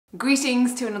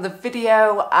Greetings to another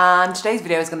video, and today's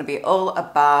video is going to be all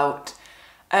about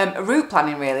route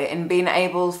planning really, and being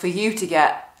able for you to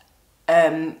get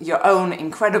your own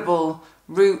incredible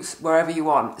routes wherever you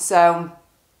want. So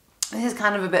this is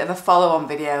kind of a bit of a follow-on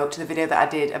video to the video that I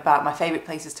did about my favourite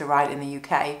places to ride in the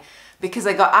UK, because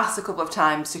I got asked a couple of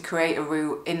times to create a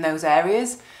route in those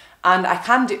areas, and I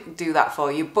can do that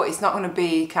for you, but it's not going to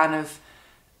be kind of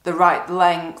the right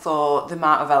length or the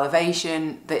amount of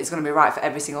elevation that is going to be right for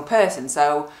every single person.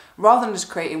 So rather than just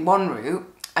creating one route,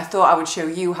 I thought I would show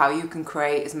you how you can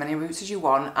create as many routes as you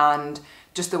want, and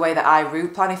just the way that I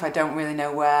route plan if I don't really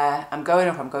know where I'm going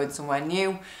or if I'm going somewhere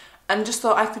new, and just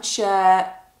thought I could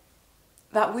share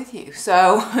that with you.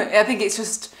 So I think it's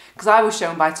just because I was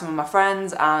shown by some of my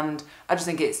friends, and I just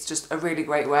think it's just a really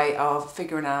great way of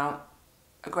figuring out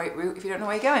a great route if you don't know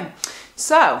where you're going.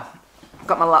 So I've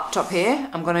got my laptop here.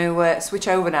 I'm going to switch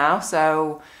over now.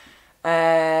 So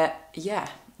yeah,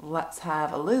 let's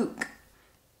have a look.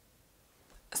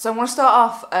 So I'm going to start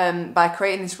off by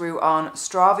creating this route on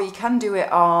Strava. You can do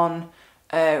it on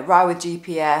Ride with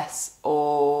GPS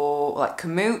or like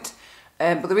Komoot.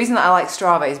 But the reason that I like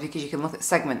Strava is because you can look at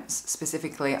segments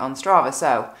specifically on Strava.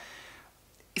 So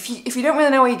if you don't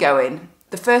really know where you're going,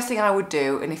 the first thing I would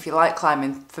do, and if you like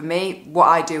climbing, for me, what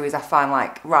I do is I find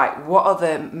like, right, what are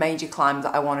the major climbs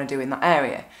that I want to do in that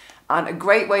area? And a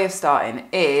great way of starting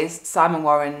is Simon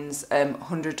Warren's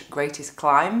 100 Greatest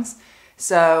Climbs.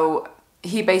 So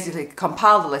he basically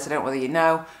compiled a list, I don't know whether you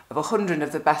know, of 100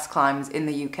 of the best climbs in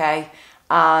the UK,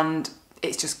 and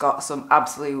it's just got some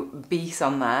absolute beasts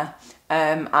on there.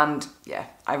 And yeah,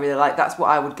 I really like, that's what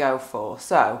I would go for.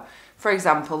 So for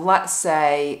example, let's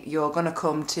say you're going to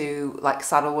come to like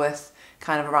Saddleworth,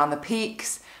 kind of around the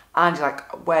peaks, and you're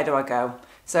like, where do I go?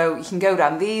 So you can go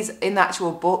down these. In the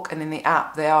actual book and in the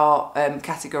app, they are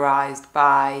categorised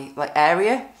by like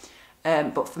area.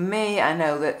 But for me, I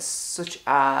know that such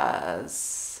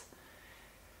as,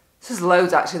 there's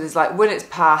loads actually. There's like Winnets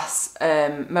Pass,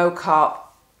 Mocop,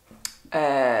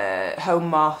 Home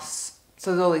Moss. So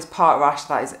there's all these Park Rash,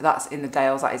 that's in the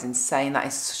Dales. That is insane. That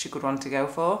is such a good one to go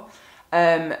for.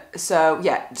 So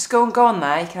yeah, just go on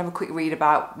there. You can have a quick read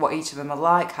about what each of them are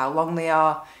like, how long they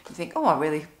are. You think, oh, I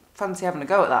really fancy having a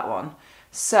go at that one.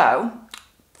 So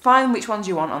find which ones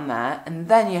you want on there, and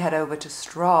then you head over to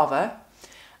Strava.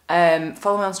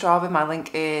 Follow me on Strava. My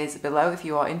link is below if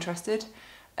you are interested.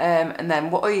 And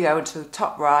then what are you going to the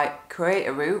top right, create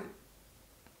a route,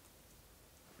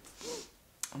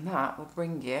 and that will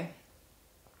bring you.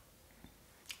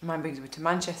 Mine brings me to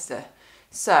Manchester.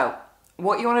 So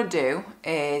what you want to do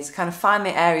is kind of find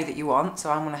the area that you want. So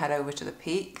I'm going to head over to the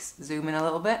peaks, zoom in a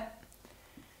little bit.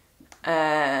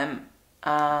 And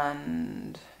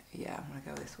yeah, I'm going to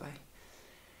go this way.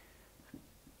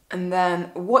 And then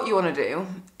what you want to do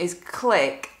is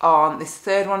click on this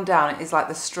third one down. It is like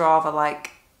the Strava,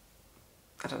 like,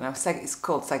 I don't know, it's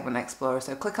called Segment Explorer.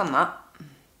 So click on that.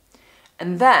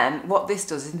 And then what this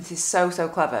does, and this is so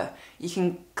clever, you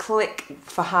can click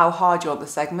for how hard you want the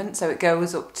segment. So it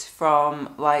goes up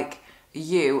from like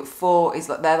U, 4 is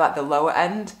like, they're like the lower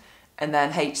end, and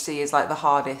then HC is like the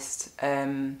hardest,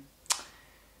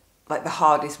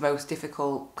 most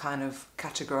difficult kind of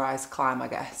categorized climb, I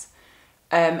guess.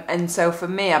 And so for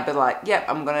me, I'd be like, yep,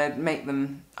 I'm gonna make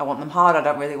them, I want them hard, I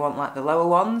don't really want like the lower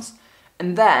ones.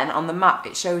 And then on the map,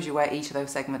 it shows you where each of those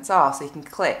segments are, so you can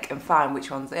click and find which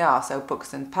ones they are. So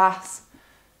Buxton Pass,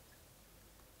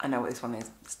 I know what this one is,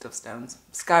 Stuffstones.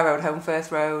 Skye Road, Home First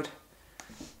Road,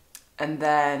 and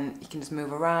then you can just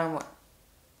move around.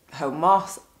 Home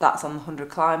Moss, that's on the 100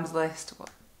 climbs list.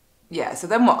 Yeah, so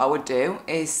then what I would do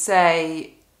is,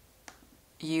 say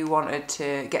you wanted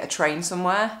to get a train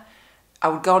somewhere, I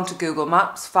would go onto Google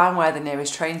Maps, find where the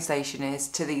nearest train station is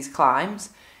to these climbs,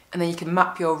 and then you can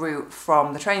map your route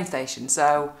from the train station.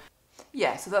 So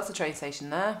yeah, so that's the train station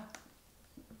there.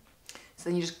 So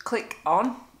then you just click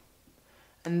on,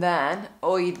 and then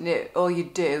all you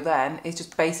do then is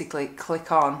just basically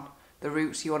click on the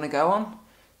routes you want to go on.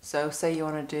 So say you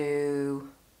want to do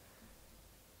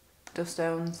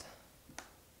Duffstones,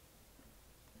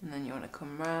 and then you want to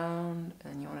come round,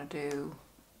 and then you want to do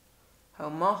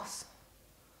Home Moss.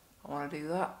 I want to do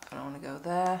that, and I want to go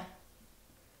there.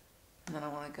 And then I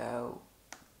want to go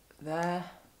there.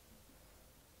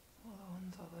 What other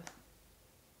ones are there?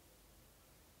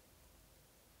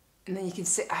 And then you can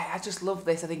see, I just love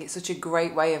this. I think it's such a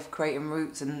great way of creating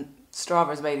routes, and Strava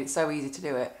has made it so easy to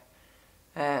do it.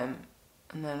 And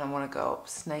then I want to go up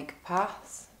Snake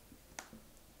Pass.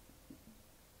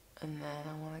 And then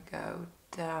I want to go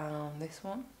down this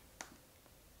one.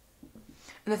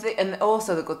 And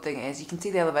also the good thing is you can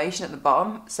see the elevation at the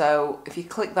bottom. So if you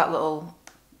click that little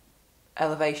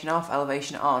elevation off,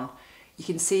 elevation on, you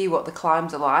can see what the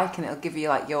climbs are like, and it'll give you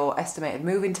like your estimated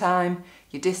moving time,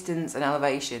 your distance and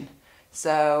elevation.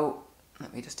 So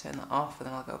let me just turn that off and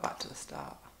then I'll go back to the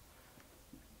start.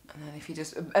 And then if you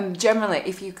just, and generally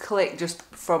if you click just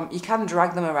from, you can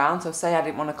drag them around. So say I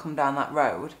didn't want to come down that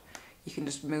road, you can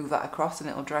just move that across and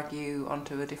it'll drag you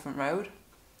onto a different road.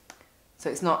 So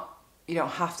it's not, you don't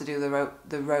have to do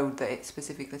the road that it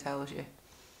specifically tells you.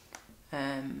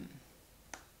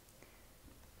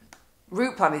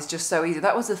 Route plan is just so easy.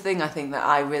 That was the thing I think that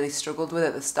I really struggled with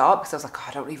at the start, because I was like, oh,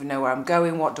 I don't even know where I'm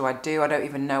going. What do? I don't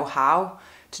even know how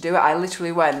to do it. I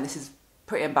literally went, this is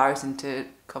pretty embarrassing to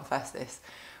confess this,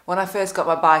 when I first got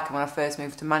my bike and when I first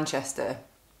moved to Manchester,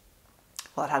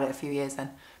 well, I'd had it a few years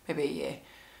then, maybe a year,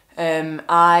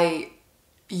 I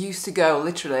used to go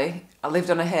literally, I lived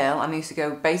on a hill and I used to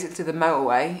go basically to the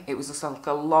motorway. It was just like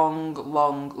a long,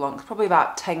 probably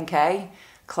about 10k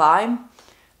climb.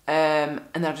 And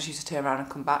then I just used to turn around and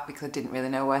come back because I didn't really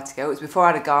know where to go. It was before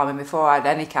I had a Garmin, before I had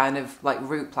any kind of like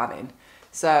route planning.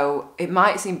 So it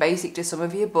might seem basic to some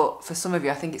of you, but for some of you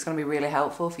I think it's going to be really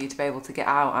helpful for you to be able to get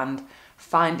out and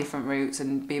find different routes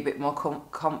and be a bit more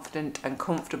confident and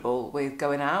comfortable with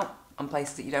going out on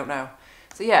places that you don't know.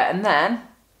 So yeah, and then,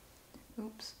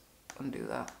 oops, undo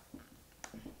that.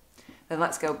 Then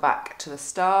let's go back to the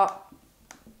start.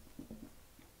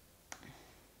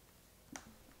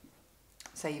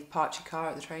 Say you've parked your car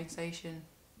at the train station,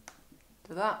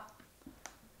 do that.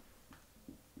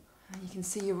 And you can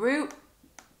see your route.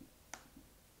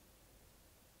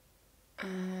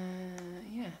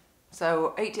 Yeah,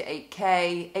 so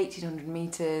 88k, 1800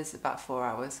 meters, about 4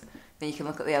 hours. Then you can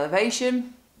look at the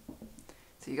elevation.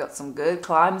 So you've got some good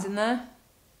climbs in there.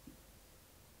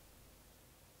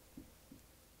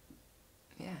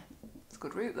 Yeah, it's a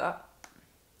good route that.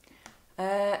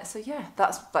 So yeah,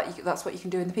 that's what you can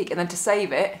do in the Peak. And then to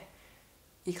save it,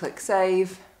 you click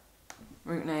save,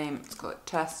 route name, let's call it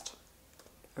test,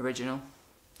 original.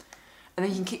 And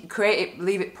then you can create it,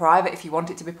 leave it private if you want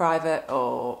it to be private,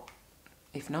 or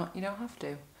if not, you don't have to.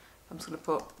 I'm just going to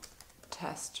put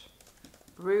test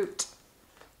route,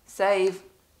 save,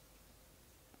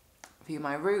 view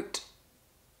my route.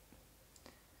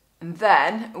 And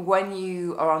then when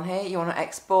you are on here, you want to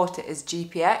export it as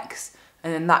GPX,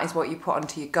 and then that is what you put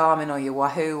onto your Garmin or your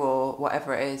Wahoo or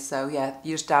whatever it is. So yeah,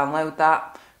 you just download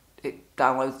that. It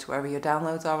downloads to wherever your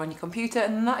downloads are on your computer,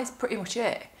 and that is pretty much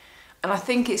it. And I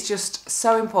think it's just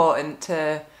so important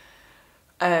to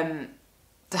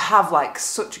have like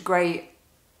such great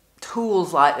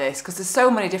tools like this, because there's so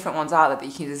many different ones out there that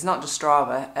you can use. It's not just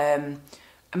Strava, and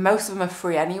most of them are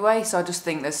free anyway. So I just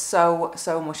think there's so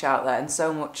much out there, and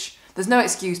so much. There's no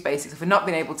excuse basically for not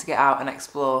being able to get out and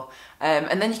explore.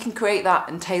 And then you can create that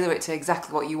and tailor it to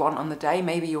exactly what you want on the day.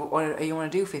 Maybe you want to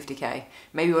do 50k,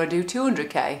 maybe you want to do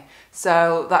 200k.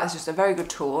 So that is just a very good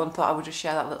tool, and thought I would just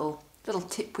share that little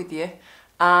tip with you.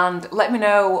 And let me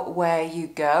know where you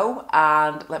go,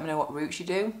 and let me know what routes you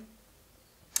do,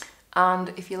 and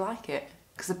if you like it,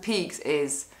 because the Peaks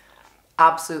is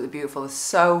absolutely beautiful. There's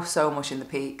so much in the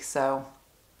Peaks. So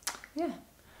yeah,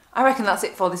 I reckon that's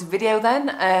it for this video then.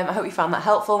 I hope you found that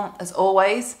helpful as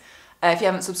always. If you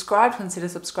haven't subscribed, consider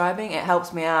subscribing. It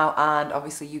helps me out, and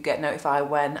obviously you get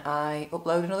notified when I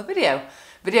upload another video.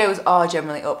 Videos are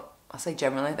generally up, I say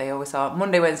generally, they always are,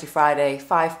 Monday, Wednesday, Friday,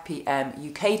 5 PM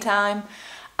UK time.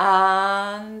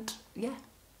 And yeah,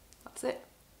 that's it.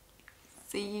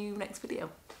 See you next video.